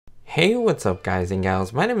Hey, what's up guys and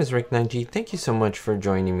gals? My name is Rick9G. Thank you so much for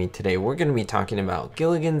joining me today. We're going to be talking about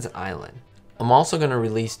Gilligan's Island. I'm also going to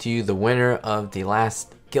release to you the winner of the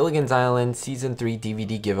last Gilligan's Island Season 3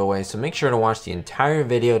 DVD giveaway, so make sure to watch the entire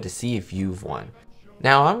video to see if you've won.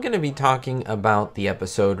 Now I'm going to be talking about the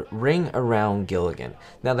episode Ring Around Gilligan.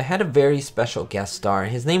 Now they had a very special guest star.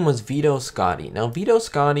 His name was Vito Scotti. Now Vito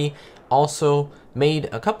Scotti also made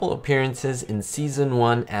a couple appearances in Season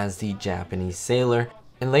 1 as the Japanese sailor.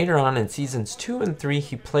 And later on in Seasons 2 and 3,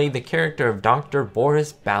 he played the character of Dr.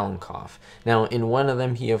 Boris Balankov. Now, in one of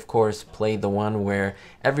them, he of course played the one where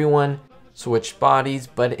everyone switched bodies,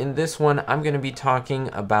 but in this one, I'm going to be talking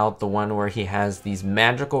about the one where he has these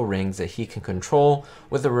magical rings that he can control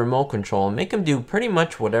with a remote control and make him do pretty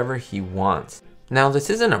much whatever he wants. Now, this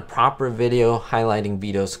isn't a proper video highlighting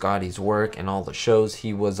Vito Scotti's work and all the shows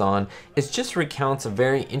he was on. It just recounts a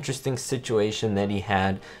very interesting situation that he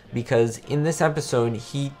had, because in this episode,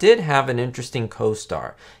 he did have an interesting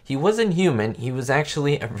co-star. He wasn't human, he was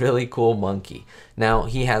actually a really cool monkey. Now,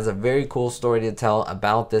 he has a very cool story to tell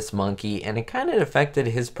about this monkey, and it kind of affected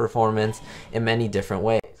his performance in many different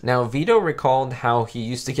ways. Now, Vito recalled how he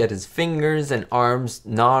used to get his fingers and arms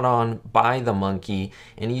gnawed on by the monkey,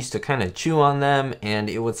 and he used to kind of chew on them, and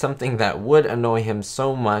it was something that would annoy him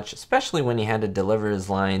so much, especially when he had to deliver his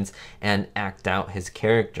lines and act out his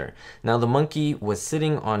character. Now, the monkey was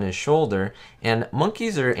sitting on his shoulder, and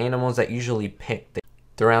monkeys are animals that usually pick.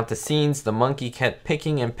 Throughout the scenes, the monkey kept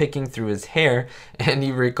picking and picking through his hair, and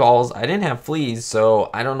he recalls, I didn't have fleas,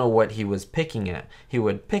 so I don't know what he was picking at. He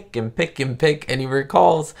would pick and pick and pick, and he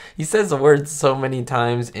recalls, he says the words so many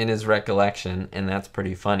times in his recollection, and that's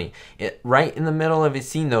pretty funny. Right in the middle of his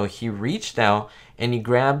scene though, he reached out and he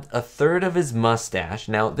grabbed a third of his mustache.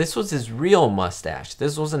 Now, this was his real mustache.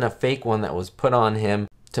 This wasn't a fake one that was put on him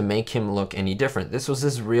to make him look any different. This was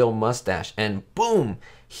his real mustache, and boom,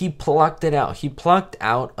 he plucked it out. He plucked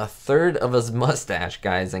out a third of his mustache,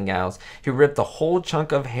 guys and gals. He ripped a whole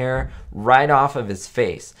chunk of hair right off of his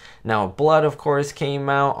face. Now, blood, of course, came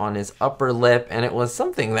out on his upper lip, and it was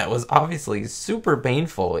something that was obviously super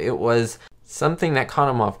painful. It was something that caught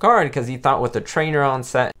him off guard because he thought with the trainer on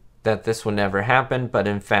set that this would never happen, but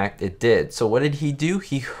in fact it did. So what did he do?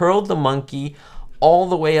 He hurled the monkey all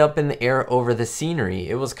the way up in the air over the scenery.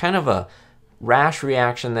 It was kind of a rash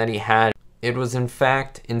reaction that he had. It was in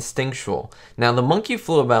fact instinctual. Now the monkey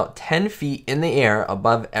flew about 10 feet in the air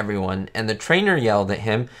above everyone, and the trainer yelled at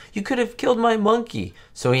him, "You could have killed my monkey."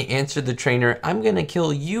 So he answered the trainer, "I'm gonna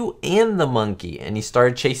kill you and the monkey," and he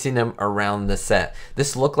started chasing him around the set.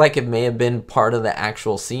 This looked like it may have been part of the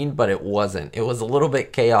actual scene, but it wasn't. It was a little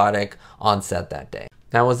bit chaotic on set that day.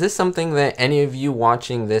 Now, was this something that any of you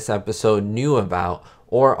watching this episode knew about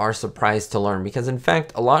or are surprised to learn? Because in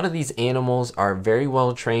fact, a lot of these animals are very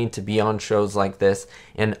well trained to be on shows like this,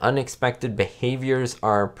 and unexpected behaviors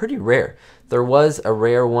are pretty rare. There was a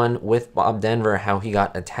rare one with Bob Denver, how he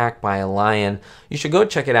got attacked by a lion. You should go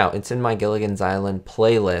check it out. It's in my Gilligan's Island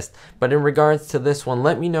playlist. But in regards to this one,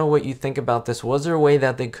 let me know what you think about this. Was there a way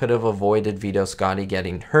that they could have avoided Vito Scotti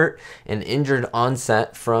getting hurt and injured on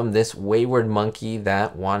set from this wayward monkey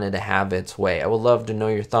that wanted to have its way? I would love to know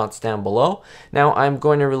your thoughts down below. Now I'm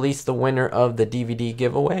going to release the winner of the DVD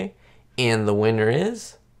giveaway, and the winner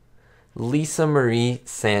is Lisa Marie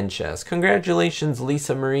Sanchez. Congratulations,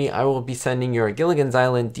 Lisa Marie. I will be sending your Gilligan's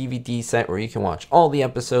Island DVD set where you can watch all the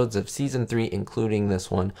episodes of Season 3, including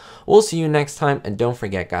this one. We'll see you next time, and don't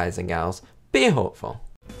forget, guys and gals, be hopeful.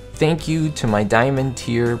 Thank you to my Diamond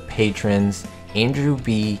tier patrons, Andrew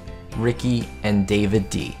B, Ricky, and David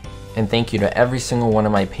D. And thank you to every single one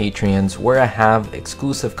of my Patreons where I have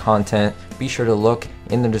exclusive content. Be sure to look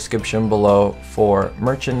in the description below for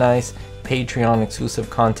merchandise, Patreon exclusive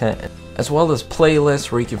content, as well as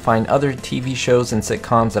playlists where you can find other TV shows and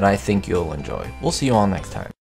sitcoms that I think you'll enjoy. We'll see you all next time.